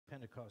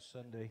Pentecost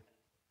Sunday,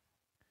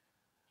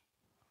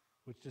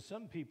 which to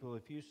some people,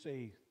 if you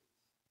say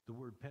the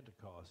word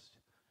Pentecost,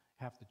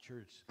 half the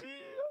church,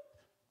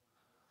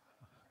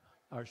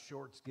 our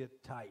shorts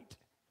get tight.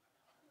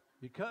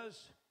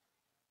 Because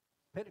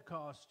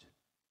Pentecost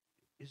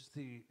is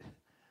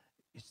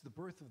it's the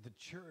birth of the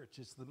church.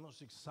 It's the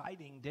most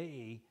exciting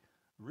day,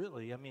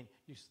 really. I mean,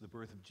 it's the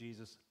birth of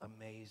Jesus,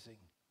 amazing.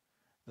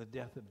 The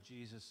death of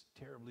Jesus,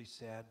 terribly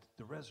sad.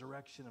 The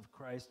resurrection of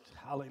Christ,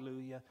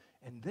 hallelujah.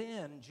 And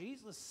then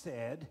Jesus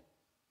said,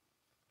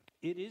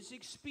 it is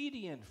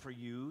expedient for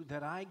you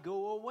that I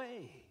go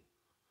away.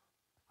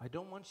 I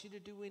don't want you to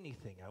do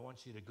anything. I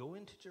want you to go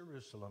into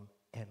Jerusalem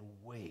and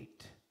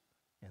wait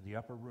in the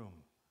upper room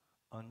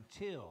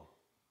until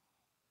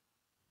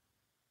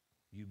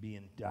you be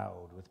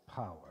endowed with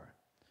power.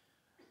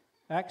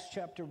 Acts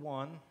chapter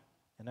 1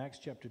 and Acts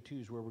chapter 2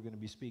 is where we're going to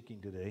be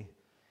speaking today.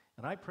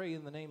 And I pray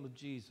in the name of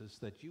Jesus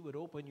that you would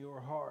open your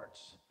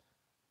hearts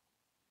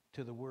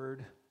to the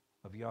word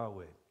of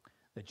Yahweh,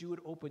 that you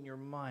would open your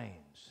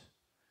minds.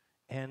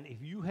 And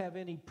if you have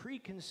any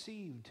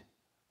preconceived,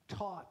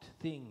 taught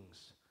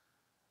things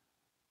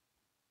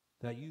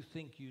that you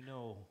think you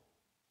know,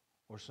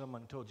 or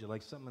someone told you,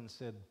 like someone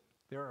said,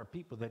 there are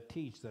people that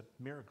teach that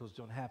miracles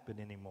don't happen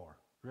anymore.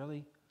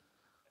 Really?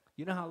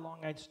 You know how long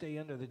I'd stay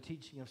under the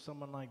teaching of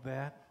someone like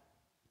that?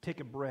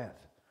 Take a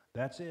breath.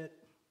 That's it.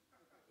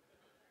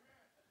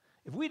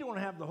 If we don't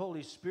have the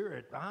Holy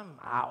Spirit, I'm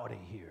out of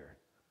here.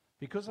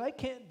 Because I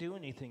can't do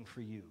anything for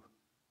you.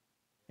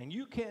 And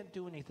you can't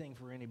do anything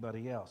for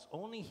anybody else.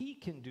 Only He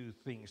can do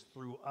things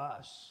through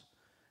us.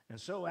 And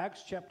so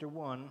Acts chapter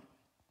 1.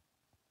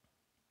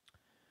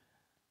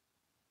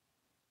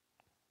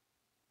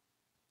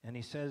 And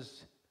he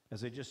says,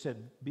 as I just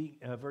said,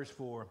 verse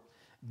 4,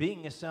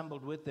 being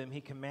assembled with them, he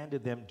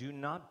commanded them, do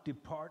not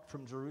depart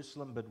from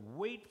Jerusalem, but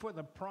wait for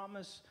the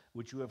promise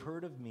which you have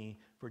heard of me.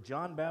 For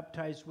John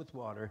baptized with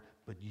water,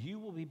 but you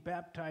will be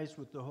baptized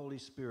with the Holy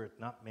Spirit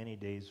not many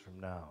days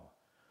from now.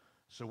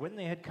 So when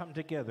they had come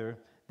together,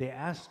 they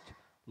asked,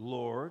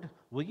 Lord,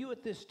 will you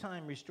at this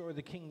time restore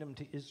the kingdom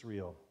to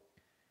Israel?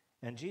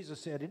 And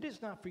Jesus said, it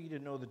is not for you to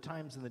know the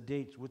times and the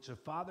dates which the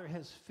Father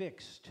has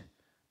fixed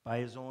by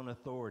his own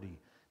authority.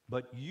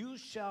 But you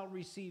shall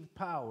receive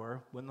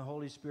power when the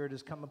Holy Spirit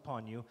has come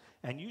upon you,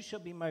 and you shall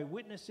be my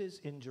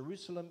witnesses in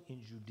Jerusalem,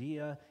 in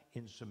Judea,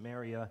 in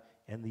Samaria,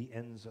 and the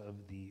ends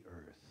of the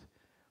earth.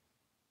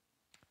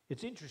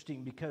 It's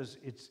interesting because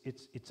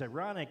it's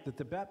ironic that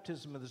the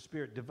baptism of the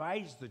Spirit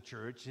divides the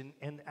church,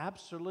 and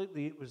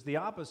absolutely it was the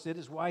opposite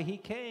is why he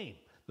came.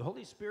 The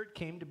Holy Spirit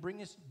came to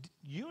bring us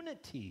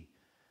unity.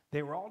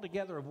 They were all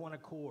together of one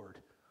accord.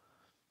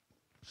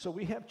 So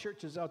we have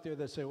churches out there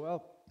that say,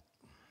 well,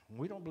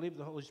 we don't believe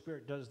the Holy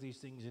Spirit does these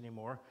things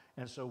anymore,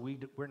 and so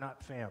we're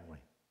not family.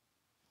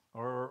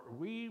 Or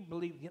we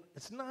believe,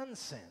 it's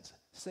nonsense.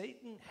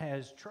 Satan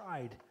has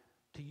tried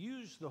to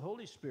use the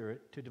Holy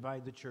Spirit to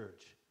divide the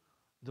church.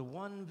 The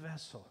one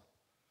vessel,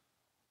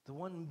 the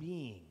one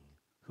being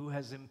who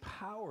has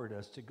empowered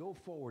us to go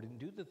forward and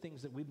do the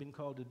things that we've been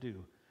called to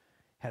do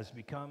has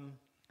become,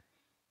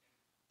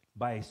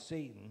 by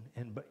Satan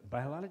and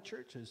by a lot of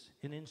churches,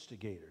 an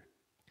instigator.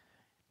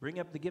 Bring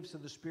up the gifts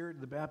of the Spirit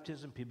and the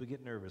baptism, people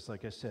get nervous,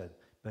 like I said.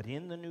 But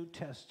in the New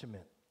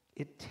Testament,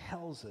 it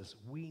tells us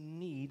we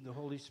need the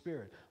Holy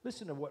Spirit.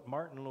 Listen to what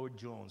Martin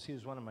Lloyd-Jones, he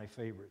was one of my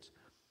favorites.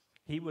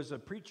 He was a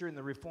preacher in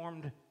the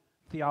Reformed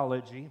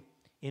theology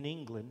in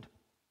England,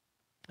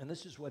 and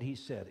this is what he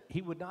said.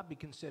 He would not be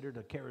considered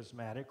a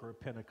charismatic or a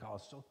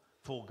Pentecostal,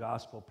 full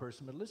gospel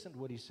person, but listen to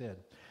what he said.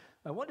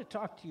 I want to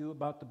talk to you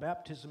about the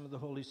baptism of the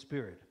Holy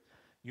Spirit.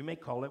 You may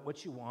call it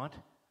what you want,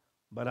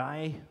 but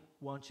I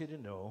want you to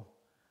know,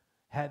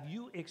 have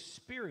you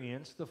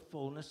experienced the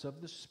fullness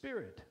of the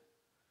Spirit?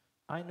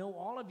 I know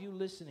all of you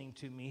listening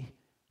to me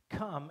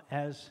come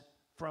as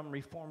from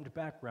Reformed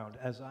background,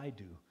 as I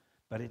do,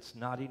 but it's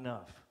not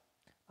enough.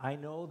 I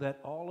know that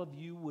all of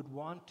you would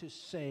want to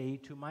say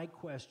to my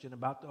question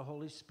about the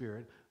Holy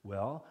Spirit,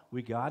 well,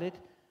 we got it.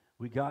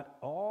 We got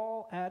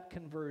all at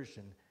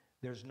conversion.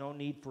 There's no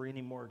need for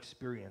any more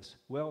experience.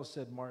 Well,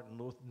 said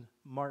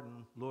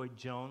Martin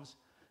Lloyd-Jones,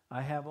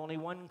 I have only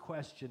one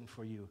question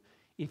for you.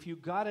 If you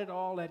got it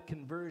all at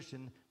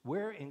conversion,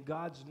 where in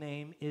God's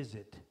name is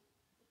it?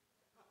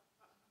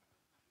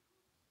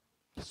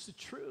 It's the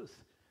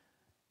truth.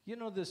 You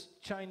know, this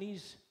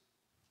Chinese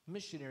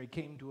missionary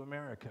came to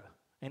America,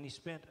 and he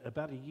spent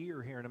about a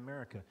year here in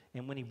America.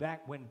 And when he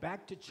went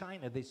back to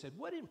China, they said,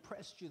 what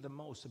impressed you the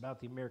most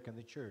about the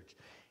American church?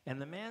 And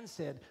the man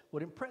said,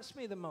 what impressed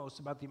me the most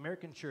about the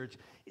American church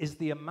is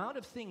the amount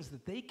of things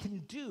that they can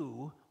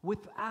do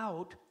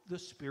without the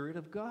Spirit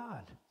of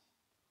God.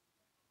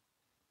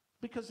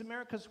 Because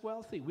America's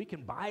wealthy. We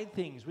can buy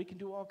things. We can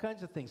do all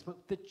kinds of things.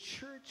 But the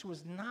church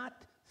was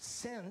not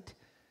sent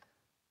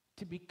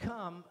to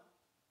become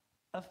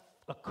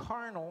a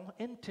carnal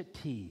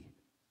entity.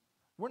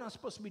 We're not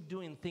supposed to be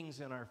doing things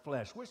in our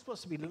flesh. We're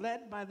supposed to be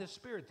led by the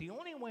Spirit. The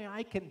only way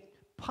I can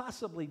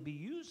possibly be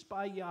used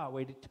by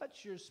Yahweh to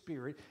touch your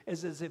spirit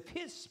is as if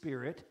His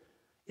Spirit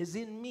is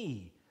in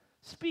me.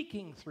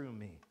 speaking through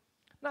me.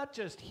 Not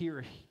just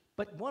here,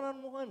 but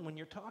one-on-one when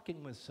you're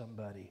talking with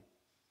somebody.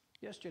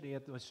 Yesterday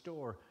at the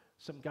store,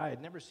 some guy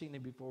I'd never seen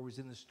him before was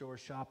in the store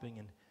shopping,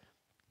 and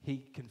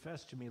he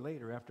confessed to me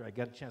later after I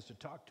got a chance to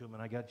talk to him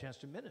and I got a chance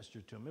to minister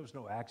to him. It was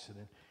no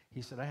accident.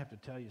 He said, I have to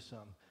tell you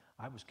something.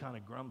 I was kind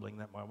of grumbling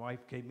that my wife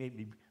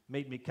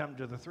made me come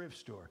to the thrift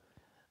store.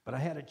 But I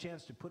had a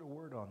chance to put a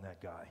word on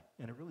that guy,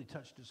 and it really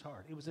touched his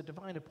heart. It was a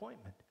divine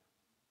appointment.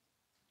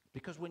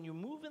 Because when you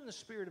move in the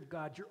Spirit of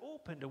God, you're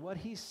open to what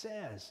He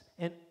says.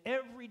 And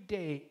every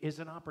day is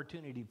an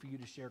opportunity for you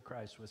to share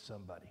Christ with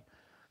somebody.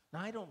 Now,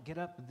 I don't get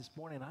up this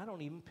morning, I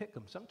don't even pick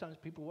them. Sometimes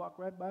people walk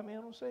right by me,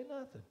 I don't say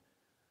nothing.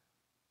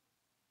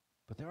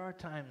 But there are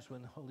times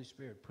when the Holy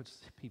Spirit puts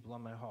people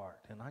on my heart,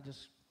 and I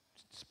just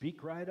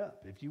speak right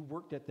up. If you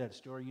worked at that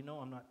store, you know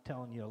I'm not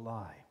telling you a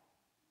lie.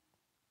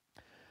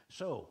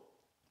 So,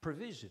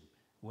 provision.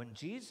 When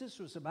Jesus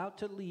was about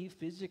to leave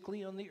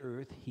physically on the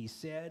earth, He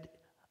said,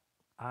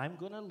 I'm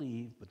going to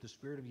leave, but the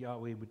Spirit of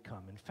Yahweh would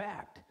come. In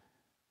fact,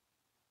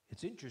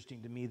 it's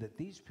interesting to me that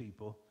these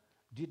people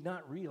did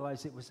not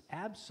realize it was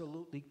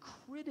absolutely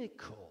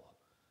critical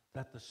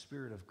that the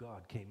Spirit of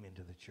God came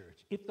into the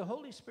church. If the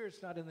Holy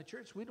Spirit's not in the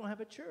church, we don't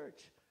have a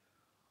church.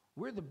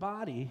 We're the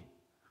body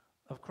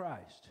of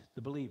Christ,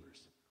 the believers.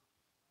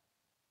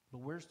 But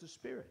where's the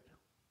Spirit?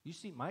 You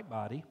see my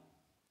body,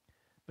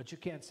 but you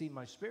can't see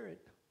my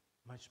spirit.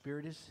 My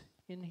spirit is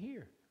in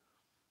here.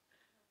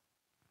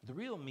 The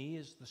real me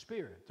is the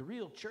Spirit. The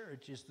real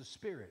church is the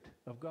Spirit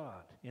of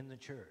God in the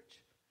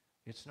church.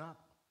 It's not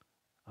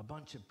a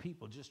bunch of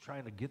people just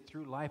trying to get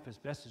through life as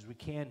best as we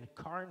can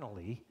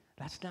carnally.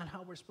 That's not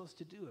how we're supposed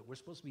to do it. We're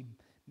supposed to be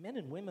men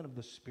and women of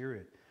the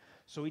Spirit.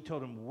 So He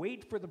told him,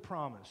 wait for the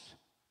promise.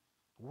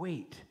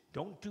 Wait.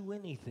 Don't do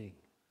anything.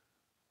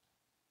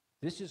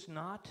 This is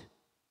not,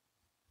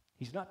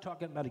 He's not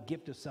talking about a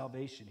gift of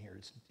salvation here.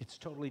 It's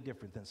totally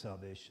different than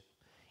salvation.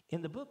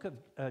 In the book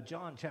of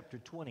John chapter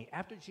 20,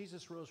 after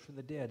Jesus rose from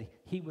the dead,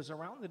 He was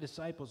around the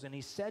disciples and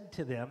He said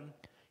to them,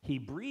 He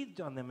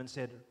breathed on them and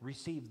said,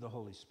 receive the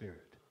Holy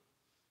Spirit.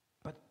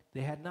 But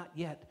they had not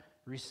yet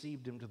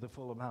received Him to the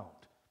full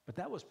amount. But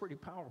that was pretty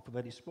powerful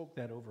that He spoke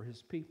that over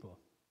His people.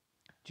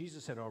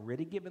 Jesus had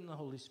already given the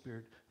Holy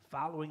Spirit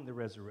following the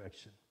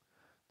resurrection.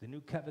 The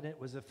new covenant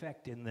was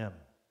effect in them.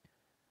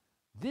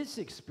 This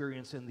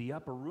experience in the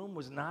upper room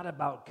was not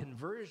about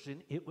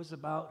conversion, it was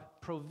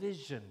about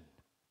provision.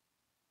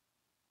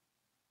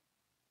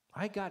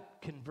 I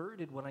got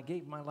converted when I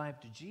gave my life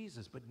to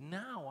Jesus, but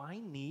now I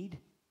need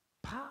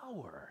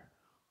power.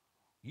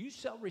 You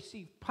shall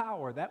receive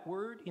power. That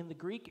word in the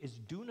Greek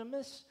is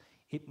dunamis.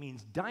 It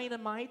means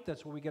dynamite.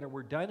 That's where we get our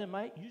word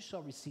dynamite. You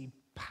shall receive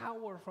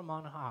power from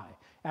on high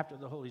after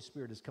the Holy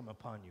Spirit has come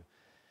upon you.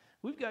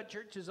 We've got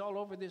churches all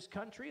over this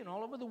country and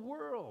all over the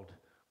world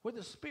where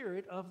the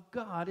Spirit of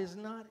God is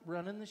not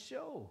running the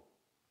show.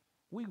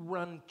 We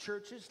run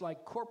churches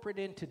like corporate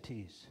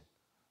entities.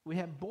 We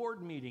have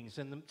board meetings,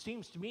 and it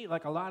seems to me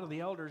like a lot of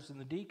the elders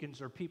and the deacons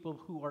are people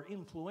who are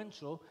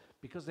influential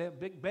because they have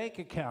big bank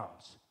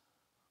accounts,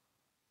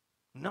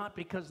 not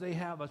because they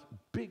have a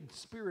big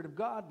Spirit of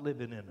God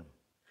living in them.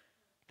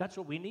 That's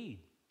what we need.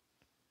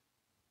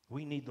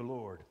 We need the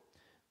Lord.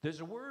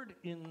 There's a word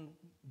in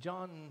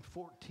John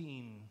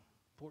 14,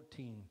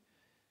 14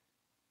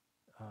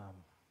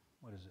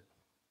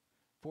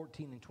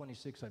 and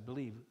 26, I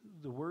believe.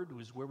 The word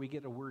was where we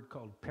get a word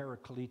called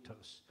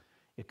parakletos.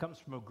 It comes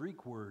from a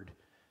Greek word.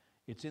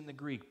 It's in the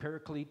Greek,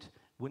 paraklete.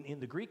 When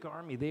in the Greek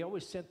army, they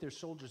always sent their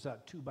soldiers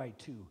out 2 by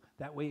 2.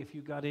 That way, if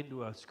you got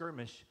into a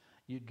skirmish,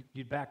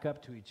 you'd back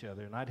up to each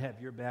other, and I'd have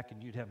your back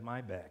and you'd have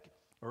my back.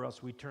 Or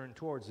else we turn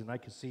towards, and I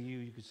could see you,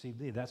 you could see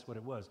me. That's what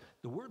it was.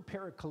 The word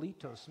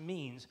parakletos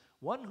means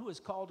one who is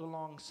called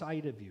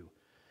alongside of you.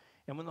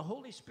 And when the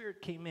Holy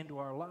Spirit came into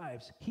our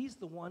lives, He's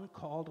the one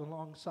called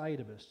alongside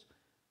of us.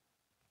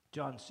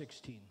 John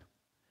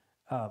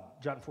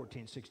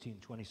 14, 16,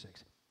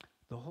 26.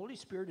 The Holy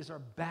Spirit is our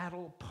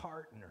battle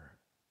partner.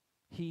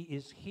 He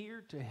is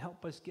here to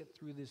help us get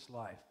through this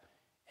life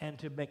and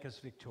to make us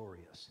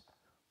victorious.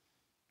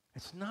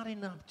 It's not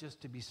enough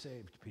just to be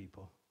saved,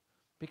 people.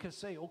 Because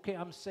say, okay,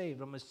 I'm saved,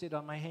 I'm going to sit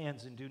on my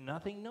hands and do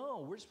nothing.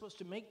 No, we're supposed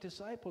to make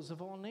disciples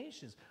of all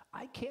nations.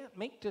 I can't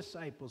make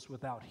disciples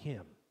without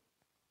Him.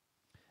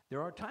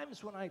 There are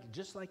times when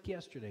just like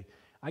yesterday,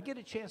 I get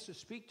a chance to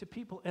speak to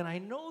people and I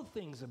know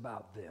things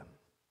about them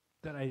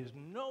that there's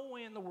no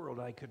way in the world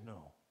I could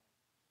know.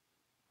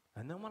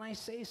 And then when I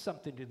say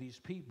something to these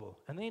people,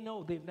 and they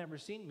know they've never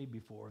seen me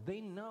before, they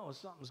know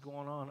something's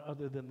going on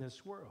other than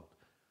this world.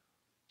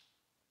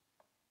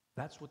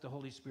 That's what the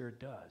Holy Spirit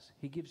does.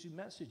 He gives you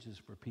messages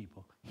for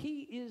people.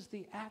 He is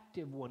the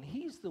active one.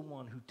 He's the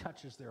one who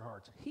touches their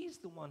hearts. He's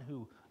the one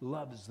who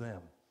loves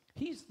them.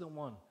 He's the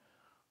one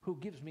who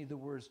gives me the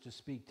words to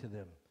speak to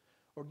them,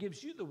 or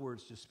gives you the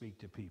words to speak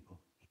to people.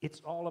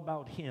 It's all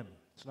about Him.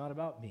 It's not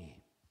about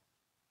me.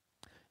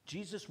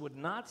 Jesus would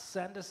not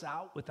send us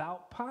out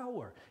without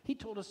power. He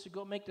told us to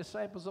go make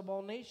disciples of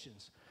all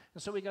nations.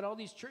 And so we got all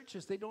these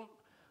churches,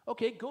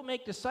 Okay, go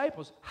make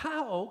disciples.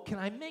 How can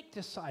I make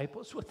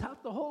disciples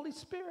without the Holy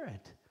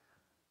Spirit?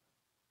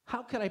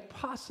 How can I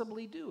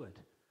possibly do it?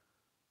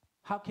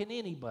 How can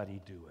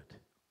anybody do it?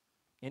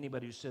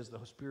 Anybody who says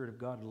the Spirit of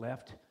God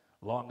left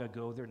long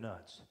ago, they're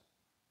nuts.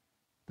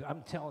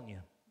 I'm telling you,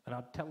 and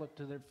I'll tell it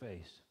to their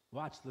face.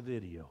 Watch the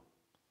video.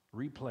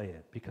 Replay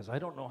it, because I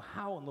don't know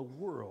how in the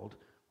world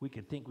we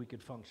could think we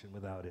could function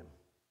without him.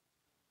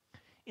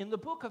 In the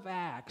book of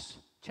Acts,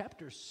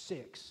 chapter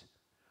 6,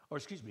 or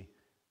excuse me,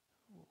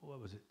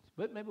 what was it?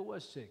 But maybe it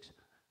was 6.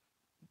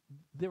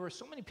 There were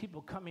so many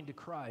people coming to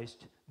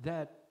Christ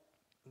that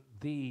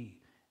the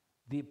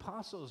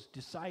apostles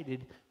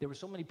decided, there were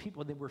so many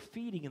people, they were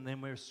feeding them, they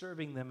were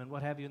serving them and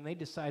what have you, and they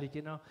decided,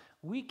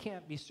 we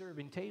can't be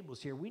serving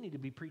tables here. We need to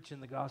be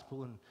preaching the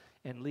gospel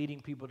and leading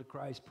people to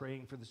Christ,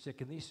 praying for the sick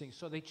and these things.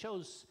 So they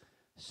chose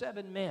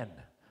 7 men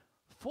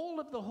full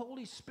of the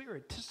Holy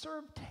Spirit to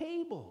serve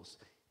tables.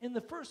 In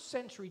the first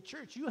century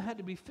church, you had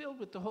to be filled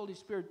with the Holy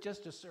Spirit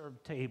just to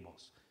serve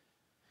tables.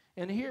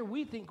 And here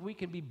we think we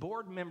can be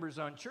board members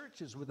on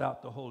churches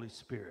without the Holy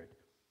Spirit.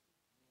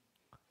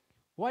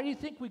 Why do you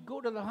think we go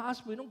to the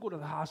hospital? We don't go to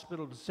the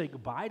hospital to say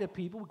goodbye to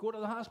people. We go to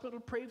the hospital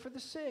to pray for the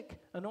sick,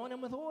 anoint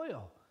them with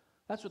oil.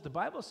 That's what the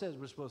Bible says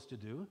we're supposed to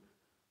do.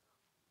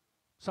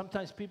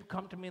 Sometimes people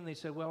come to me and they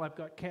say, well, I've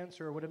got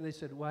cancer or whatever. They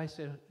said, well, I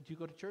said, did you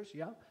go to church?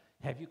 Yeah.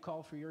 Have you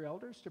called for your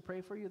elders to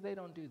pray for you? They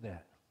don't do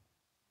that.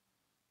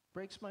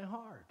 Breaks my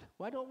heart.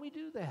 Why don't we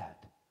do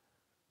that?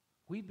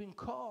 We've been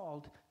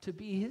called to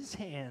be his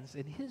hands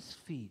and his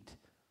feet,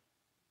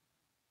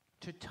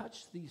 to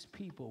touch these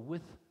people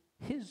with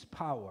his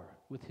power,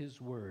 with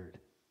his word.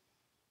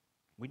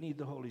 We need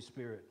the Holy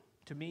Spirit.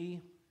 To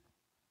me,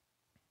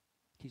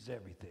 he's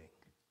everything.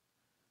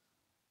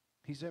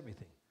 He's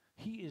everything.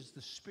 He is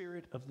the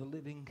Spirit of the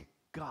living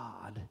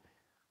God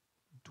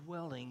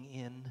dwelling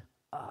in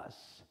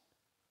us.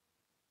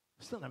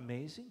 Isn't that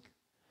amazing?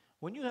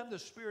 When you have the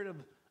Spirit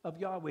of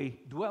Yahweh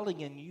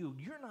dwelling in you,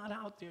 you're not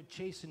out there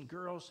chasing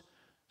girls,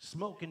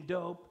 smoking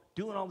dope,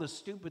 doing all the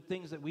stupid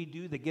things that we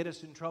do that get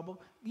us in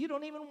trouble. You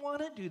don't even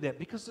want to do that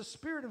because the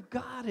Spirit of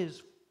God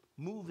is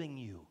moving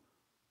you.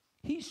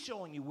 He's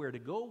showing you where to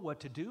go,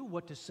 what to do,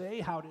 what to say,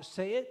 how to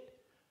say it.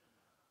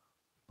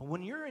 But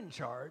when you're in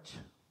charge,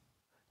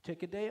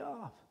 take a day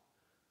off.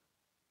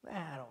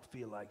 I don't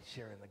feel like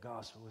sharing the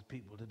gospel with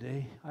people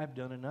today. I've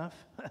done enough.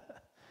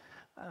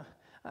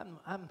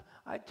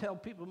 I tell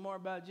people more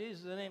about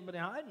Jesus than anybody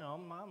I know.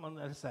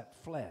 That's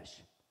that flesh.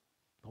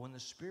 But when the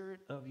Spirit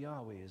of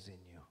Yahweh is in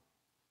you,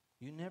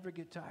 you never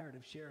get tired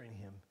of sharing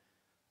him,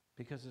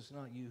 because it's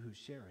not you who's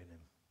sharing him.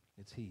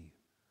 It's he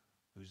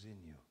who's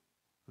in you,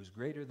 who's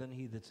greater than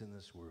he that's in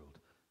this world.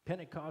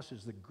 Pentecost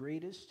is the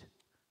greatest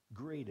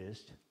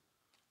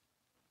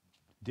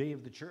day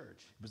of the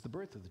church. It was the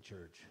birth of the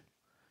church.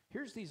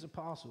 Here's these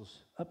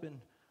apostles up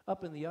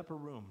in the upper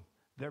room.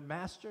 Their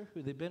master,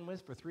 who they've been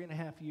with for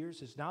 3.5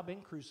 years, has now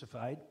been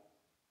crucified.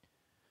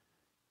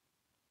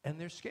 And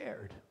they're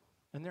scared.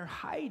 And they're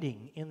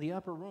hiding in the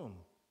upper room.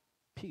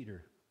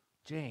 Peter,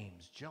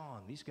 James,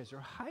 John, these guys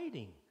are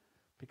hiding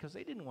because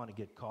they didn't want to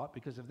get caught,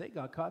 because if they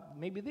got caught,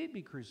 maybe they'd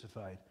be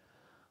crucified.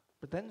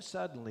 But then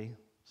suddenly,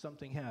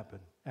 something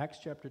happened. Acts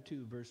chapter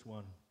 2, verse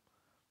 1.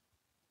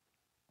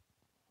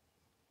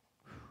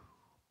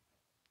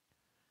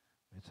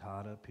 It's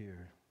hot up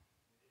here.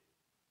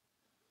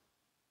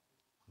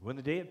 When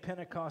the day of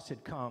Pentecost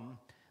had come,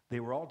 they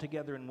were all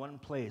together in one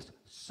place.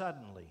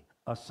 Suddenly,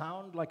 a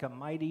sound like a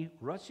mighty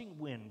rushing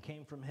wind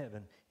came from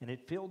heaven, and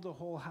it filled the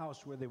whole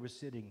house where they were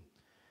sitting.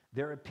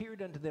 There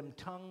appeared unto them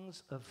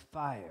tongues of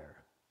fire,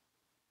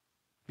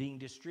 being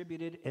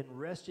distributed and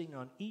resting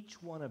on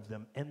each one of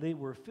them. And they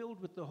were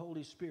filled with the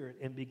Holy Spirit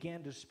and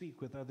began to speak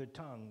with other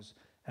tongues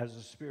as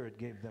the Spirit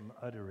gave them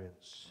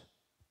utterance.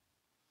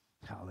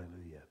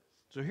 Hallelujah.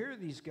 So here are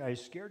these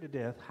guys scared to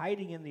death,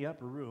 hiding in the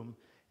upper room,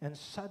 and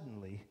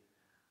suddenly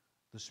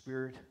the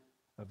Spirit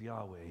of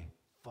Yahweh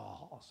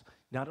falls.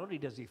 Not only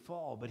does he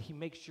fall, but he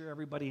makes sure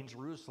everybody in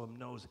Jerusalem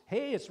knows,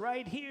 hey, it's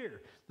right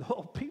here. The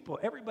whole people,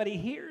 everybody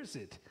hears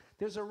it.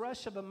 There's a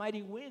rush of a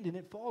mighty wind, and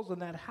it falls on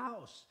that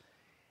house.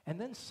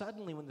 And then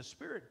suddenly when the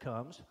Spirit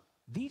comes,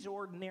 these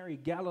ordinary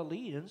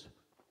Galileans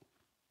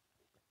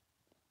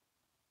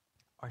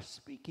are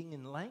speaking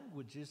in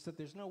languages that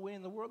there's no way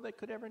in the world they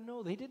could ever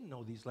know. They didn't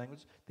know these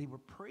languages. They were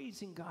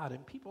praising God,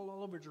 and people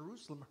all over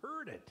Jerusalem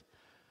heard it.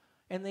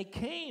 And they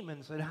came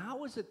and said,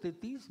 how is it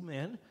that these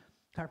men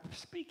are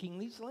speaking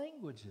these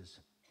languages?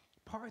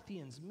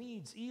 Parthians,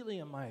 Medes,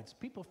 Elamites,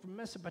 people from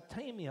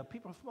Mesopotamia,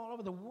 people from all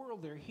over the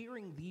world, they're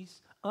hearing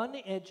these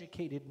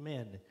uneducated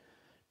men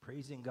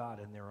praising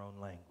God in their own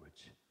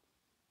language.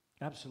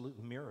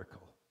 Absolute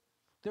miracle.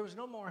 There was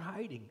no more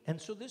hiding. And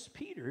so this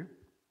Peter,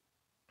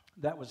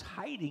 that was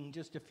hiding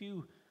just a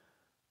few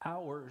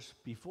hours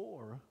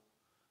before,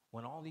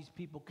 when all these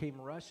people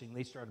came rushing,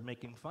 they started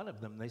making fun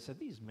of them. They said,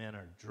 these men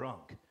are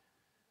drunk.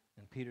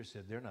 And Peter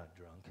said, they're not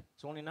drunk.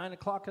 It's only 9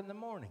 o'clock in the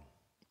morning.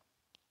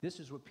 This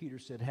is what Peter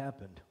said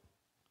happened.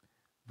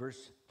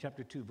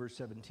 Chapter 2, verse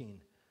 17.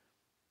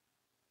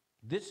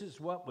 This is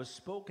what was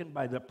spoken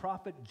by the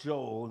prophet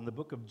Joel in the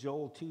book of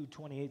Joel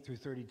 2:28 through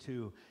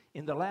 32.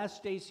 In the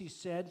last days, he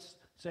says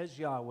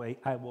Yahweh,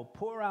 I will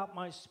pour out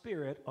my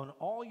spirit on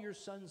all your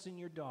sons and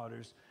your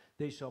daughters.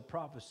 They shall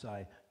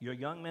prophesy. Your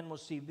young men will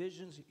see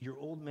visions. Your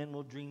old men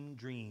will dream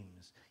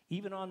dreams.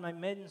 Even on my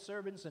men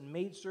servants and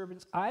maid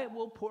servants, I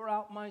will pour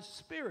out my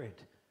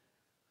spirit,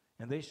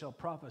 and they shall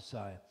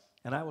prophesy.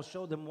 And I will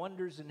show them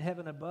wonders in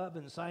heaven above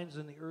and signs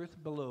in the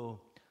earth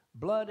below,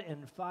 blood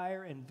and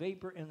fire and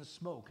vapor and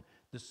smoke.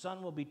 The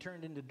sun will be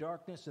turned into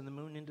darkness and the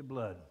moon into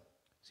blood.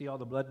 See all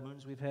the blood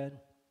moons we've had?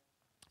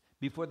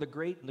 Before the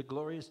great and the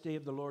glorious day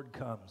of the Lord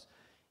comes,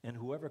 and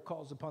whoever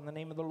calls upon the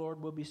name of the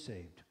Lord will be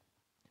saved.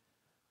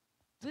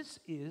 This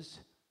is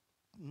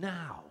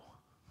now,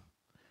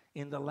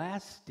 in the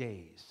last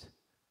days.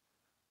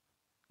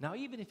 Now,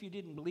 even if you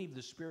didn't believe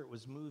the Spirit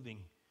was moving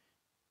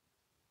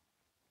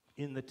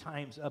in the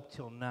times up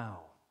till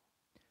now,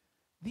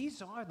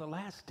 these are the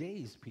last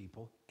days,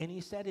 people. And he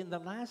said, in the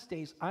last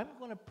days, I'm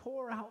going to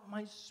pour out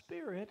my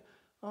Spirit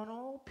on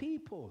all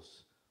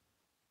peoples.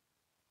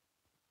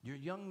 Your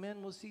young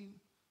men will see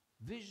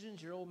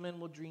visions. Your old men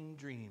will dream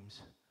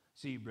dreams.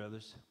 See,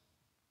 brothers.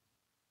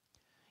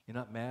 You're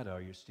not mad,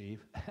 are you,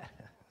 Steve?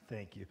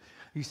 Thank you.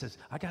 He says,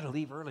 I got to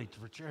leave early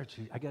for church.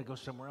 I got to go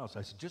somewhere else.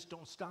 I said, just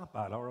don't stop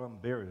out or I'll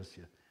embarrass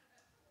you.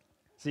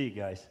 See you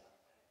guys.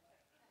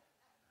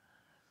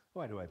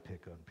 Why do I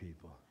pick on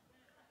people?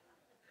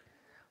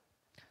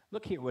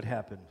 Look here what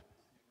happened.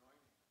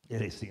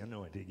 It is the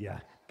anointing, yeah.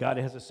 God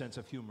has a sense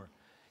of humor.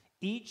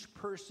 Each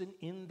person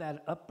in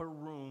that upper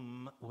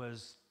room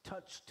was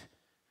touched.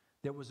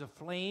 There was a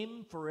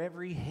flame for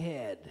every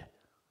head.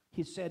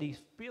 He said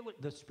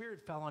the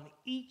Spirit fell on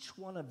each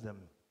one of them.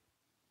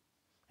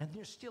 And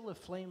there's still a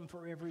flame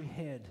for every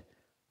head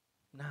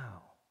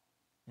now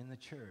in the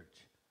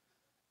church.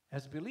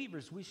 As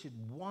believers, we should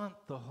want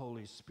the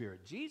Holy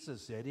Spirit.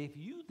 Jesus said, if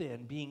you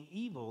then, being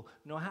evil,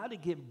 know how to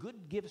give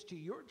good gifts to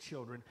your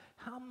children,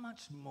 how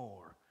much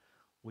more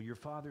will your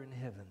Father in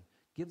heaven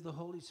give the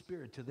Holy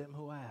Spirit to them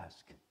who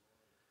ask?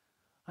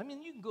 I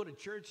mean, you can go to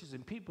churches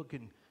and people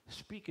can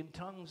speak in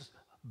tongues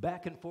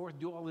back and forth,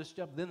 do all this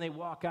stuff. Then they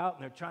walk out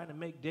and they're trying to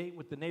make date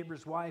with the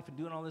neighbor's wife and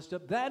doing all this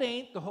stuff. That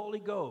ain't the Holy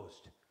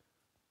Ghost.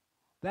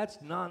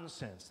 That's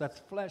nonsense. That's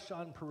flesh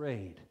on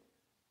parade.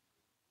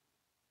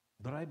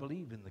 But I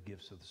believe in the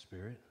gifts of the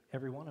Spirit,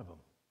 every one of them.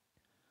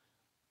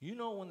 You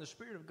know, when the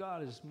Spirit of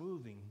God is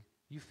moving,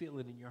 you feel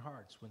it in your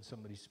hearts when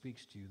somebody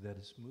speaks to you that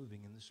it's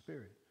moving in the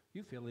Spirit.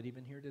 You feel it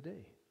even here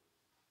today.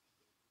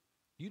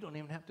 You don't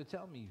even have to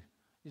tell me.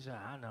 You say,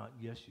 I know.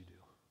 Yes, you do.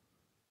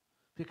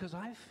 Because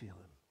I feel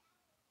Him.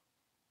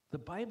 The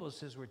Bible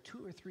says where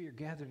 2 or 3 are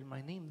gathered in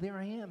my name, there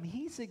I am.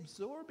 He's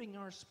absorbing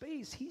our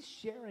space. He's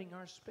sharing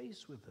our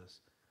space with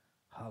us.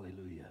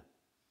 Hallelujah.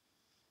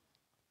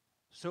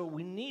 So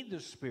we need the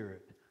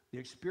Spirit. The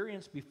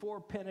experience before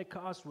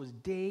Pentecost was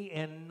day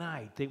and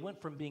night. They went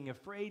from being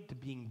afraid to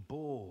being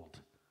bold.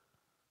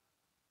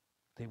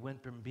 They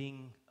went from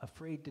being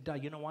afraid to die.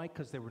 You know why?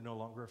 Because they were no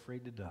longer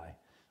afraid to die.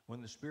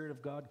 When the Spirit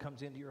of God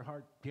comes into your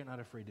heart, you're not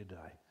afraid to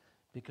die.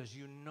 Because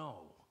you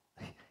know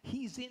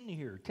He's in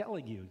here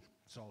telling you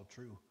it's all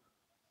true.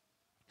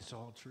 It's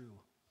all true.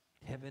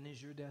 Heaven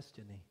is your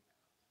destiny.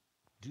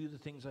 Do the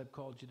things I've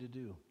called you to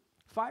do.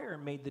 Fire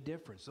made the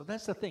difference. So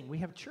that's the thing. We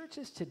have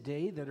churches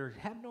today that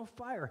have no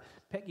fire.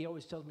 Peggy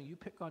always tells me, you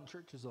pick on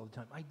churches all the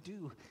time. I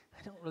do.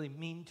 I don't really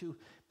mean to,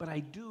 but I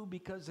do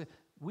because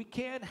we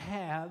can't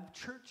have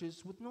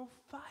churches with no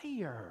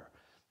fire.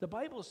 The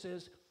Bible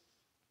says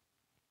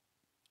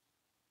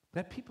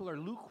that people are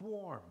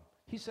lukewarm.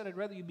 He said, I'd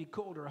rather you be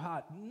cold or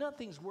hot.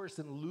 Nothing's worse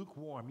than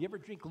lukewarm. You ever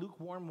drink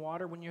lukewarm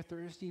water when you're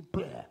thirsty?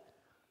 Bleh.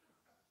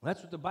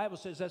 That's what the Bible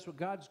says. That's what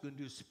God's going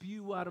to do,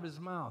 spew out of His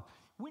mouth.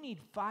 We need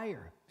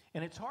fire.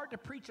 And it's hard to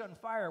preach on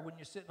fire when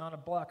you're sitting on a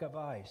block of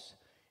ice.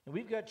 And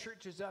we've got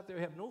churches out there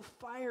who have no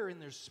fire in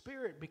their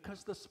spirit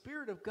because the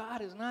Spirit of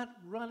God is not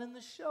running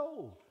the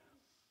show.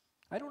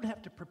 I don't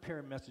have to prepare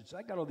a message.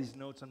 I got all these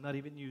notes. I'm not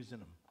even using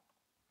them.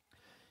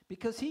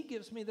 Because He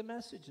gives me the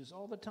messages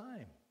all the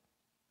time.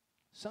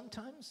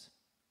 Sometimes,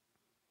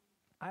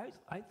 I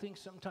think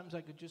sometimes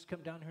I could just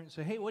come down here and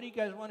say, hey, what do you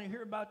guys want to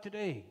hear about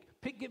today?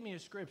 Give me a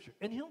scripture.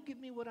 And He'll give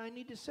me what I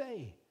need to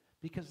say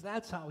because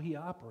that's how He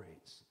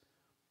operates.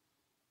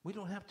 We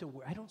don't have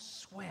to, I don't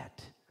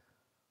sweat.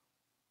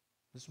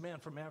 This man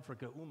from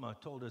Africa, Uma,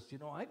 told us,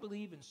 I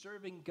believe in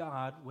serving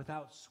God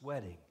without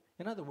sweating.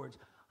 In other words,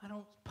 I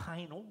don't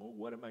pine,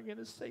 what am I going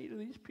to say to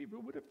these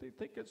people? What if they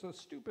think it's a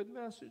stupid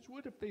message?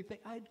 What if they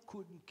think, I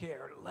couldn't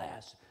care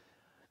less?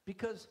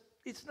 Because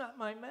it's not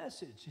my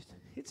message.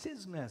 It's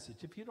His message.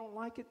 If you don't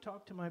like it,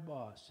 talk to my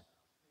boss.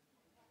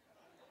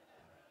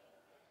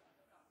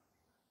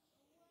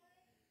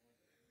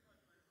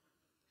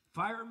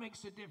 Fire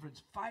makes a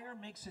difference. Fire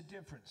makes a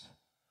difference.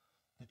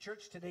 The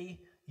church today,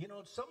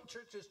 some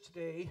churches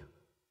today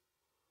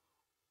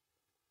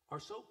are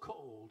so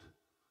cold,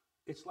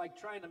 it's like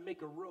trying to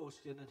make a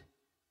roast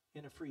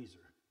in a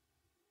freezer.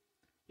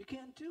 You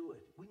can't do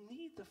it. We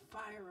need the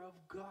fire of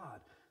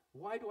God.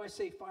 Why do I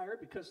say fire?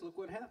 Because look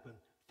what happened.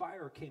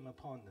 fire came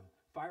upon them.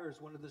 Fire is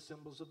one of the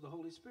symbols of the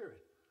Holy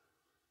Spirit.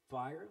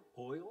 Fire,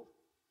 oil,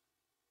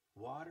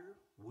 water,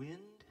 wind,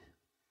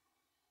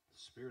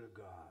 the Spirit of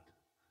God.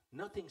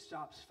 Nothing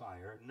stops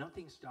fire.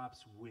 Nothing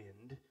stops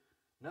wind.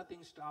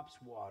 Nothing stops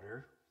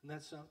water. Isn't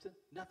that something?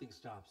 Nothing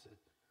stops it.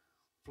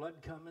 Flood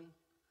coming,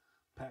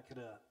 pack it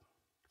up.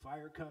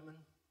 Fire coming,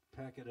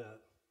 pack it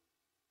up.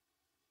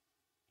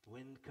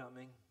 Wind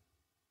coming.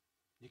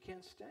 You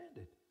can't stand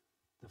it.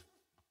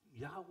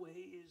 Yahweh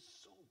is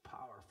so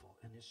powerful,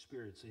 and His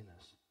Spirit's in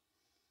us.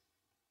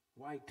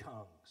 Why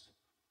tongues?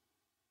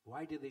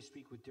 Why do they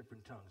speak with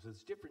different tongues?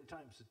 There's different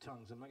types of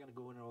tongues. I'm not going to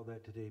go into all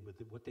that today, but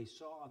what they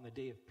saw on the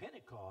day of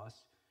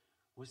Pentecost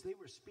was they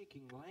were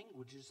speaking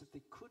languages that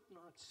they could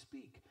not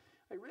speak.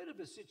 I read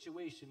of a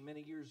situation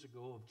many years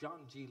ago of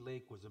John G.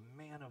 Lake was a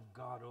man of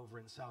God over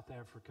in South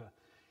Africa.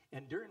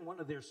 And during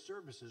one of their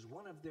services,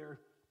 one of their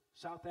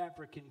South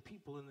African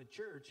people in the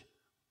church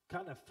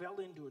kind of fell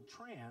into a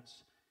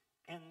trance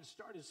and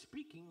started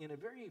speaking in a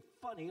very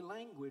funny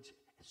language.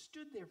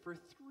 Stood there for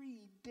 3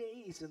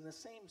 days in the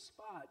same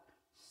spot,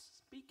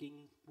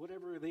 speaking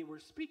whatever they were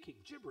speaking,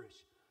 gibberish.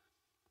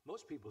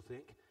 Most people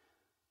think.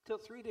 Till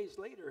 3 days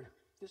later,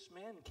 this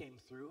man came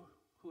through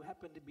who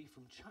happened to be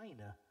from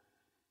China,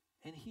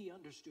 and he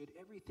understood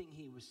everything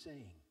he was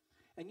saying.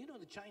 And you know,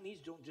 the Chinese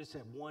don't just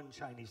have one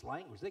Chinese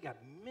language. They got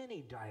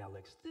many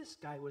dialects. This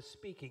guy was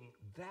speaking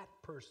that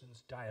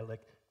person's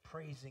dialect,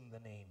 praising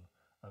the name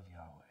of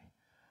Yahweh,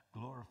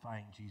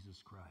 glorifying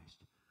Jesus Christ.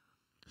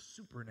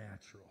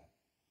 Supernatural.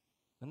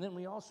 And then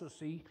we also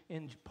see,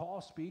 and Paul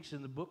speaks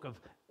in the book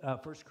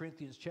of 1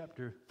 Corinthians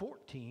chapter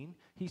 14,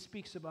 he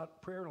speaks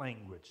about prayer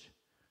language.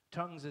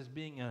 Tongues as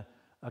being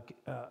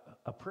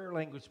a prayer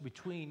language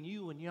between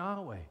you and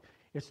Yahweh.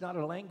 It's not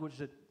a language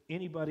that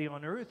anybody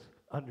on earth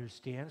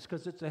understands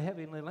because it's a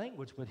heavenly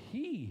language, but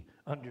He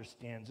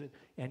understands it,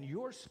 and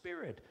your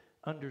spirit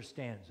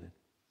understands it.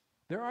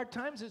 There are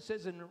times, it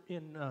says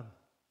in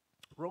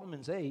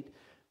Romans 8,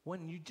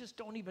 when you just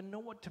don't even know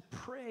what to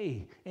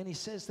pray. And he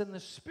says, then the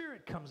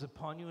Spirit comes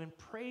upon you and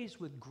prays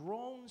with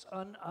groans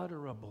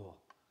unutterable.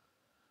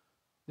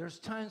 There's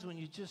times when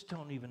you just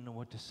don't even know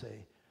what to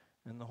say,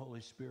 and the Holy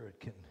Spirit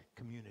can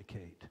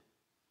communicate.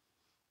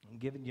 I'm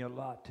giving you a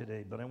lot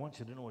today, but I want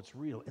you to know it's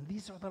real. And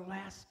these are the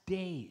last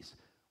days.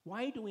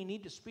 Why do we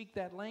need to speak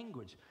that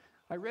language?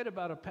 I read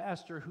about a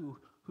pastor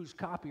whose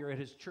copier at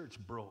his church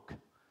broke.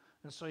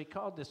 And so he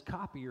called this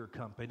copier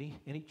company,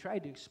 and he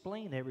tried to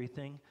explain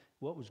everything,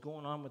 what was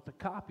going on with the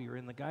copier.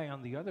 And the guy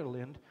on the other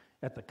end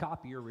at the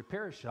copier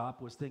repair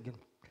shop was thinking,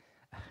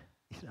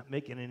 he's not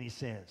making any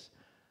sense,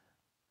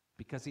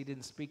 because he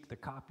didn't speak the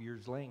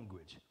copier's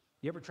language.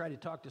 You ever try to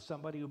talk to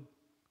somebody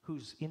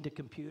who's into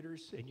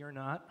computers and you're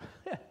not?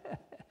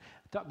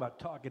 Talk about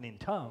talking in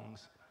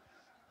tongues.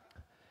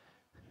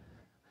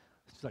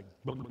 It's like,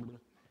 blah, blah, blah.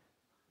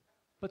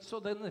 But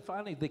so then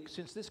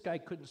since this guy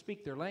couldn't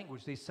speak their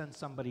language, they sent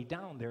somebody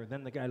down there.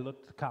 Then the guy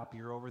looked the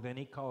copier over. Then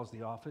he calls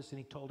the office and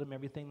he told them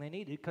everything they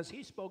needed because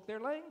he spoke their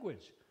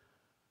language.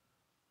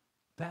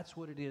 That's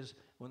what it is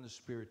when the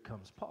Spirit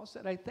comes. Paul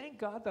said, I thank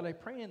God that I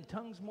pray in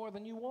tongues more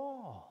than you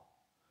all.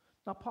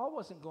 Now, Paul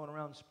wasn't going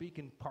around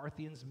speaking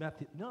Parthians,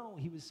 method. No,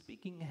 he was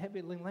speaking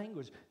heavenly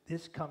language.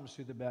 This comes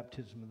through the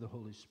baptism of the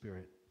Holy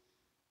Spirit.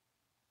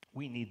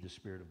 We need the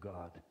Spirit of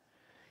God.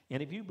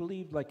 And if you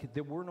believe like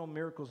there were no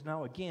miracles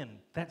now, again,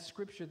 that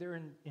scripture there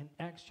in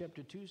Acts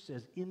chapter 2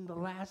 says, in the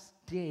last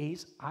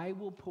days I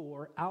will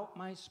pour out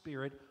my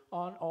Spirit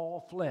on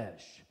all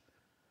flesh.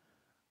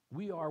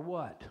 We are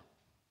what?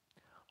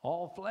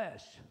 All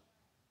flesh.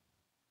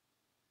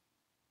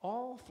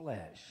 All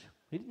flesh.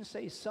 He didn't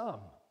say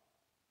some.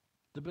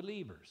 The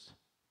believers,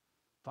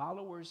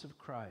 followers of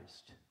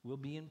Christ, will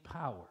be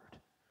empowered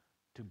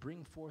to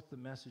bring forth the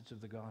message of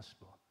the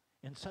gospel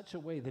in such a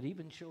way that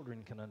even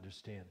children can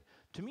understand.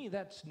 To me,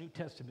 that's New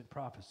Testament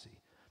prophecy,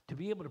 to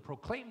be able to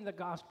proclaim the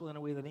gospel in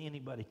a way that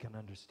anybody can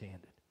understand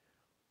it.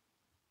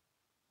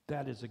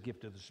 That is a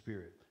gift of the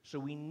Spirit. So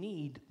we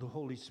need the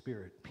Holy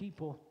Spirit.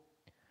 People,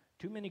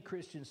 too many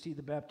Christians see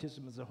the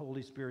baptism of the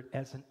Holy Spirit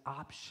as an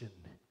option,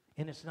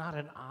 and it's not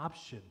an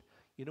option.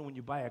 You know, when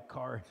you buy a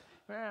car,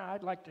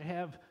 I'd like to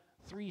have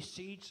 3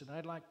 seats and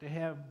I'd like to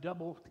have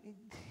double.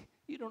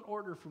 You don't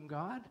order from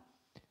God.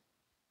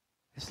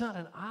 It's not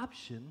an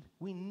option.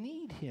 We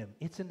need Him.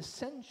 It's an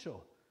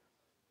essential.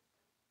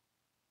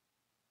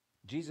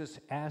 Jesus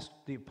asked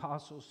the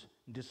apostles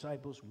and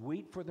disciples,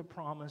 wait for the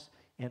promise,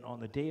 and on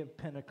the day of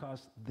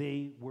Pentecost,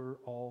 they were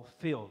all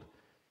filled.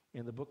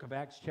 In the book of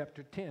Acts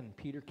chapter 10,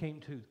 Peter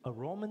came to a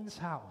Roman's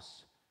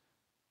house,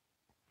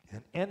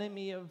 an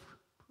enemy of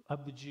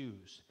the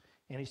Jews,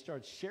 and he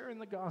starts sharing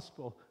the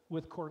gospel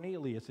with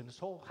Cornelius and his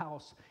whole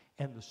house,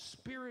 and the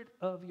Spirit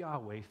of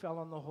Yahweh fell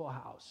on the whole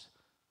house.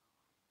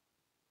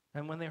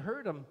 And when they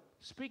heard him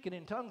speaking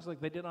in tongues like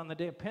they did on the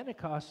day of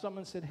Pentecost,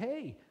 someone said,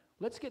 hey,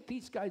 let's get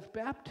these guys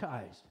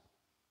baptized.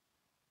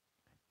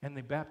 And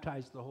they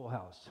baptized the whole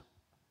house.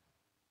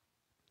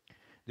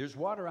 There's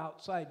water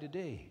outside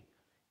today.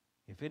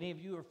 If any of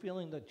you are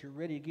feeling that you're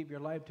ready to give your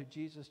life to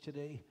Jesus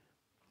today,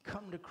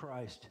 come to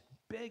Christ.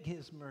 beg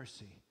his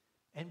mercy,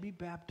 and be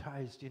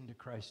baptized into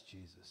Christ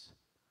Jesus.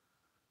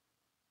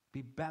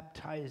 Be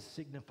baptized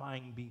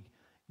signifying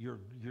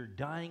you're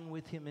dying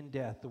with him in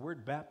death. The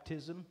word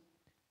baptism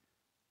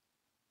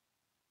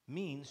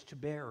means to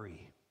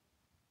bury.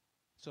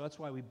 So that's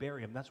why we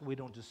bury them. That's why we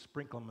don't just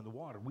sprinkle them in the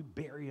water. We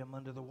bury them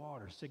under the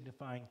water,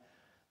 signifying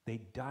they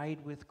died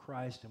with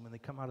Christ, and when they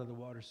come out of the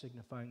water,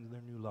 signifying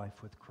their new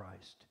life with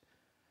Christ.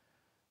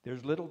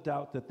 There's little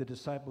doubt that the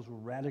disciples were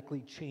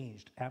radically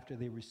changed after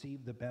they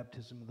received the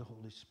baptism of the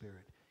Holy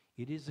Spirit.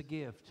 It is a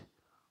gift,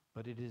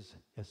 but it is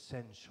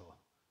essential.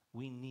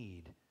 We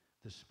need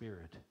the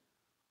Spirit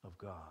of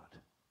God.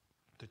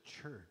 The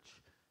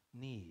church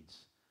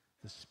needs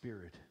the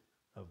Spirit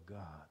of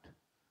God.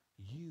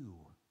 You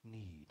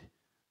need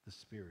the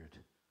Spirit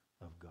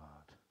of God.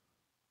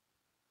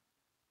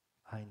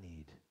 I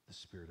need the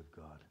Spirit of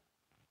God.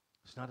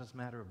 It's not a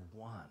matter of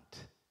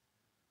want.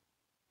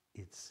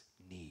 It's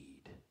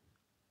need.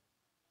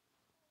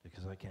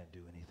 Because I can't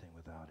do anything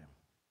without him.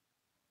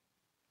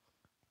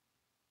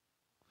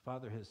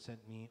 Father has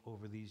sent me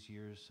over these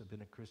years, I've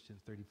been a Christian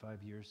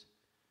 35 years,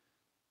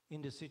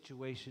 into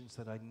situations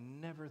that I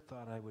never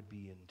thought I would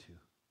be into.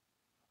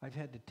 I've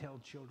had to tell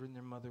children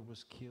their mother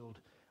was killed.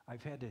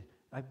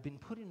 I've been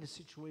put into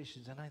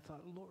situations, and I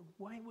thought, Lord,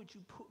 why would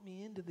you put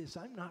me into this?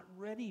 I'm not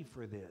ready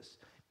for this.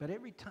 But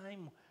every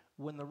time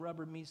when the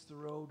rubber meets the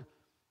road,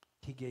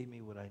 he gave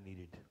me what I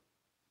needed.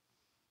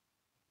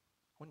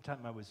 One time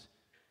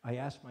I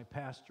asked my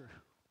pastor,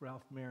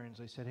 Ralph Marions,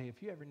 I said, hey,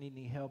 if you ever need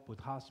any help with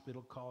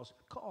hospital calls,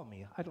 call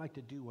me. I'd like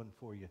to do one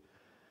for you.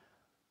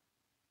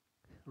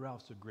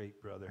 Ralph's a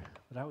great brother,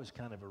 but I was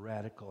kind of a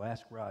radical.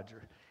 Ask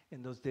Roger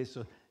in those days.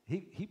 So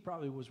he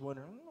probably was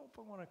wondering, I don't know if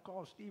I want to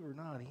call Steve or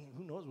not.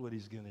 Who knows what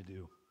he's going to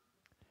do?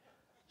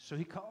 So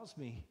he calls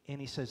me, and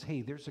he says,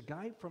 hey, there's a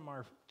guy from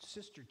our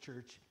sister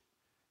church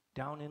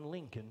down in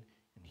Lincoln,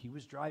 and he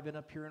was driving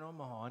up here in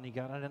Omaha, and he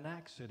got in an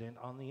accident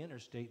on the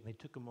interstate, and they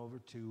took him over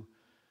to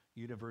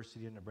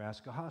University of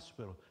Nebraska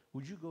Hospital.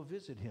 Would you go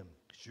visit him?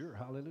 Sure,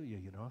 hallelujah,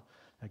 you know.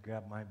 I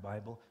grabbed my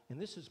Bible, and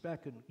this is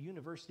back when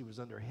university was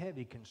under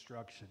heavy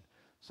construction.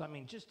 So, I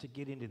mean, just to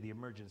get into the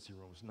emergency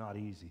room was not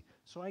easy.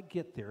 So I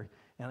get there,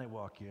 and I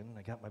walk in, and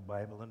I got my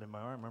Bible under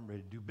my arm. I'm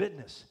ready to do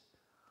business.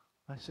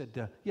 I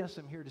said, yes,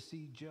 I'm here to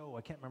see Joe.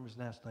 I can't remember his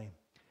last name.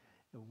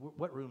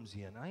 What room's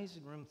he in? He's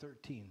in room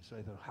 13. So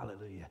I thought,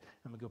 hallelujah.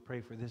 I'm going to go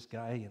pray for this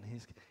guy.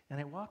 And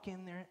I walk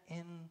in there,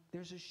 and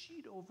there's a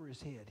sheet over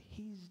his head.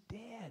 He's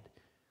dead.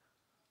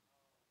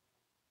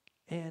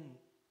 And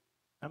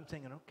I'm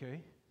thinking,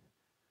 okay.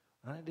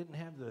 I didn't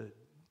have the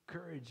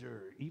courage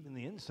or even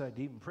the insight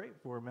to even pray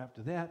for him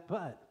after that.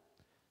 But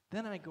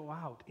then I go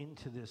out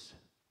into this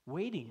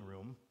waiting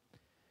room,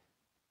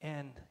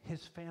 and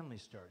his family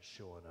starts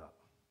showing up.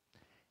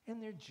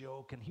 And they're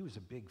joking. He was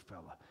a big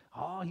fella.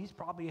 Oh, he's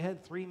probably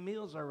had 3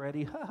 meals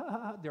already.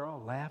 They're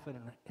all laughing,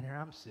 and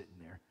I'm sitting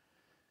there.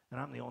 And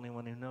I'm the only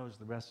one who knows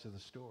the rest of the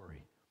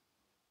story.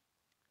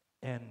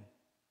 And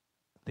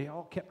they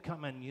all kept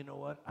coming. You know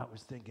what? I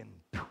was thinking,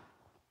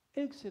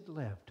 exit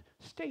left,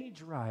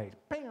 stage right.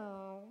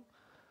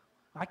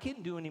 I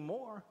couldn't do any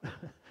more.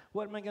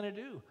 What am I going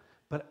to do?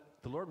 But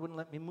the Lord wouldn't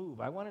let me move.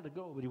 I wanted to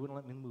go, but he wouldn't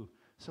let me move.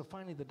 So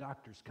finally the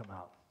doctors come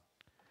out.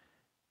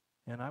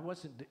 And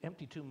the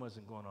empty tomb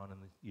wasn't going on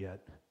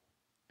yet.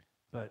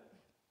 But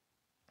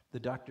the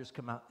doctors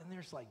come out, and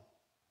there's like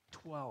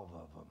 12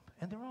 of them.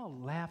 And they're all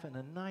laughing,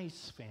 a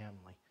nice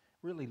family.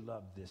 Really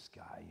loved this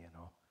guy, you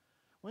know.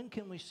 When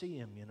can we see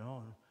him, you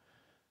know? And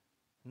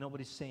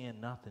nobody's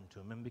saying nothing to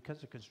him. And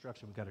because of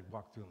construction, we've got to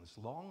walk through this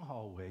long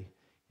hallway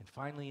and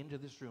finally into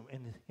this room.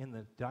 And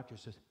the doctor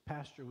says,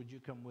 Pastor, would you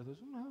come with us?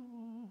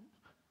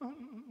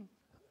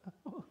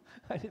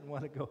 I didn't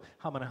want to go.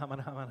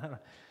 Humana.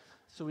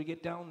 So we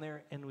get down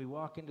there, and we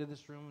walk into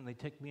this room, and they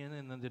take me in,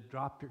 and then the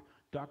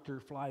doctor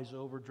flies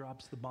over,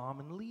 drops the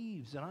bomb, and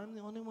leaves, and I'm the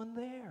only one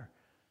there.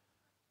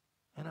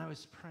 And I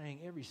was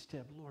praying every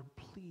step, Lord,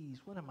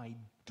 please, what am I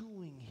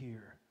doing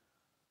here?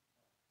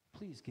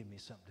 Please give me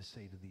something to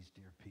say to these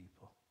dear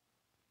people.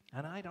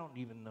 And I don't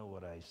even know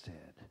what I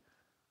said,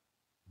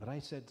 but I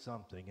said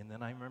something, and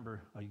then I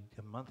remember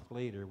a month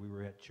later, we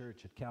were at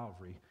church at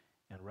Calvary,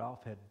 and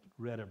Ralph had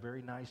read a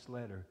very nice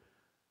letter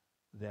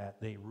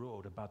that they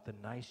wrote about the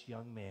nice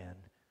young man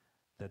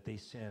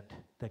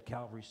that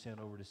Calvary sent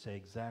over to say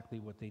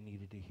exactly what they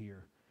needed to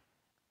hear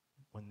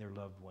when their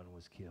loved one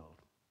was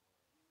killed.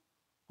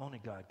 Only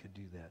God could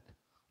do that.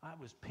 I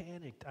was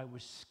panicked. I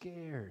was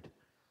scared.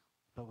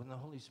 But when the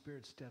Holy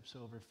Spirit steps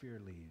over, fear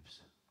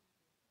leaves.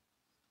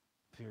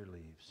 Fear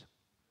leaves.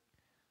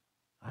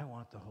 I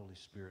want the Holy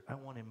Spirit. I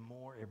want him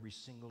more every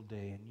single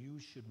day, and you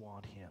should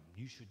want him.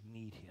 You should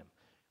need him.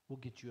 We'll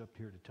get you up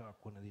here to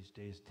talk one of these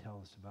days. Tell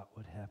us about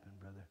what happened,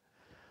 brother.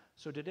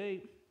 So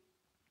today,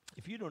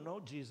 if you don't know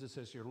Jesus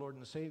as your Lord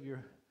and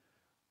Savior,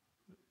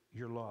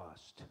 you're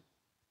lost.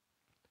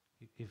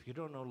 If you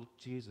don't know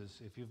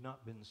Jesus, if you've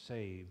not been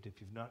saved, if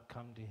you've not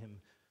come to him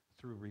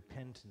through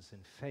repentance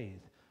and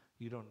faith,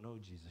 you don't know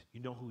Jesus.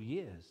 You know who he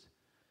is,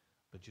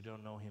 but you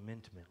don't know him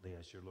intimately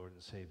as your Lord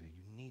and Savior.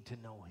 You need to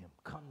know him.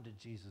 Come to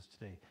Jesus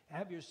today.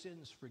 Have your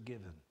sins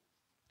forgiven.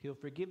 He'll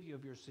forgive you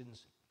of your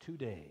sins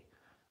today.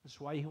 That's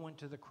why he went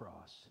to the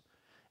cross.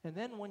 And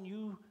then when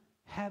you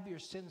have your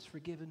sins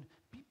forgiven,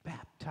 be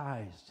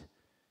baptized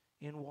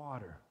in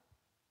water,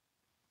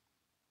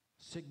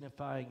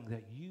 signifying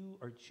that you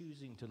are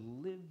choosing to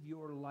live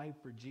your life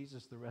for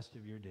Jesus the rest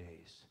of your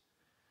days.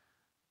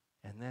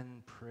 And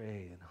then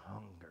pray and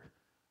hunger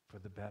for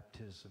the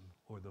baptism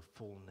or the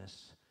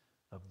fullness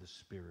of the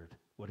Spirit,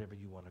 whatever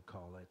you want to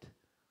call it.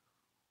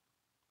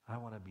 I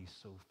want to be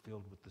so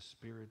filled with the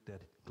Spirit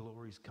that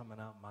glory's coming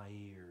out my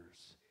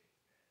ears.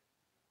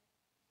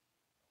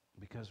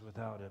 Because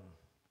without him,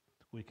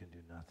 we can do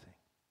nothing.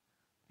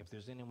 If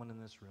there's anyone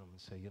in this room and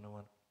say, you know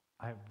what,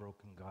 I've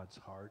broken God's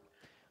heart.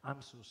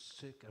 I'm so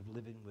sick of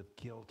living with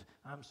guilt.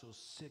 I'm so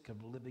sick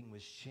of living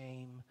with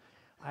shame.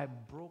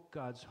 I've broke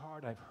God's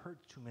heart. I've hurt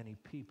too many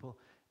people,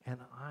 and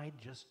I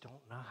just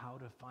don't know how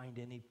to find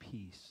any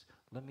peace.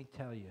 Let me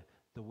tell you,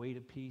 the way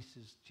to peace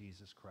is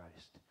Jesus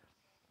Christ.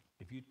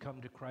 If you'd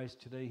come to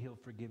Christ today, he'll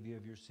forgive you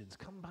of your sins.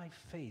 Come by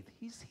faith.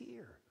 He's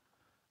here.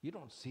 You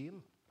don't see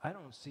him. I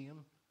don't see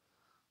him.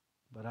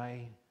 But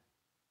I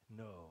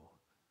know.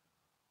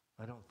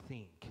 I don't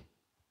think.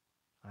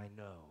 I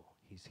know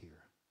he's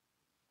here.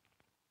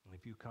 And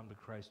if you come to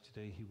Christ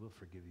today, he will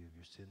forgive you of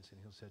your sins, and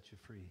he'll set you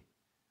free.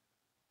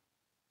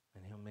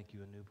 And he'll make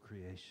you a new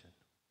creation.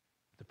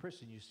 The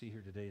person you see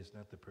here today is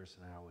not the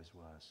person I always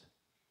was.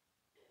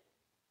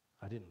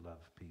 I didn't love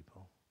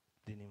people.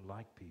 Didn't even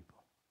like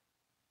people.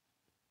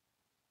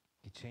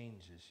 He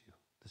changes you.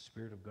 The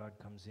Spirit of God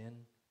comes in,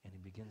 and he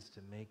begins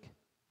to make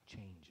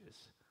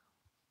changes.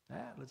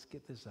 Let's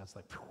get this. That's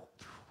like,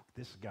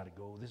 this has got to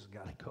go. This has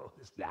got to go.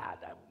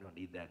 We don't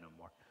need that no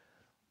more.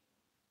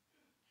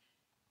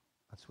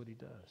 That's what he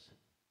does.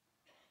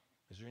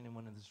 Is there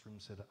anyone in this room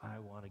said, I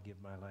want to give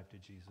my life to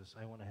Jesus.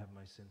 I want to have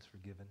my sins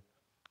forgiven.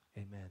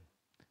 Amen.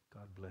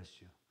 God bless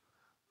you.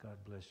 God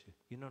bless you.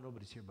 You know,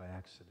 nobody's here by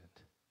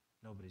accident.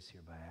 Nobody's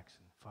here by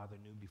accident. Father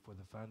knew before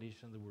the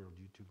foundation of the world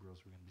you two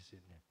girls were going to be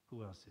sitting there.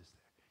 Who else is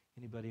there?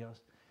 Anybody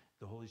else?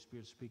 The Holy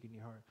Spirit speaking in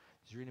your heart.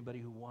 Is there anybody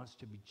who wants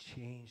to be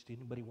changed?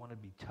 Anybody want to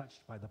be touched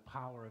by the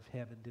power of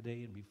heaven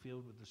today and be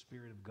filled with the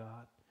Spirit of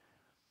God?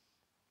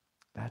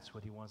 That's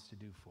what he wants to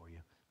do for you.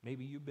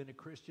 Maybe you've been a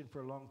Christian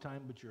for a long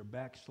time, but you're a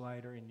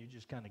backslider and you're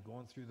just kind of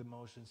going through the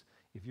motions.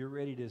 If you're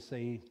ready to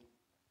say,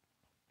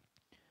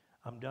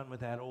 I'm done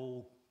with that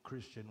old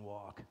Christian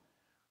walk,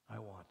 I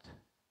want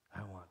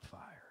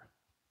fire.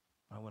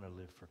 I want to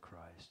live for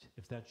Christ.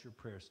 If that's your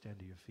prayer, stand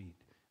to your feet.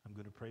 I'm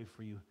going to pray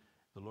for you.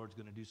 The Lord's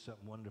going to do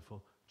something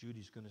wonderful.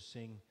 Judy's going to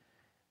sing.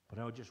 But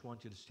I just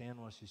want you to stand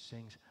while she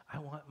sings. I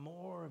want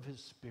more of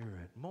his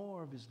Spirit,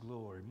 more of his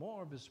glory,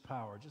 more of his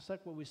power. Just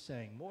like what we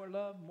sang. More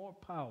love, more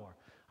power.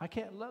 I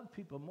can't love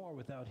people more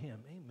without him.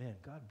 Amen.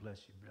 God bless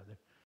you, brother.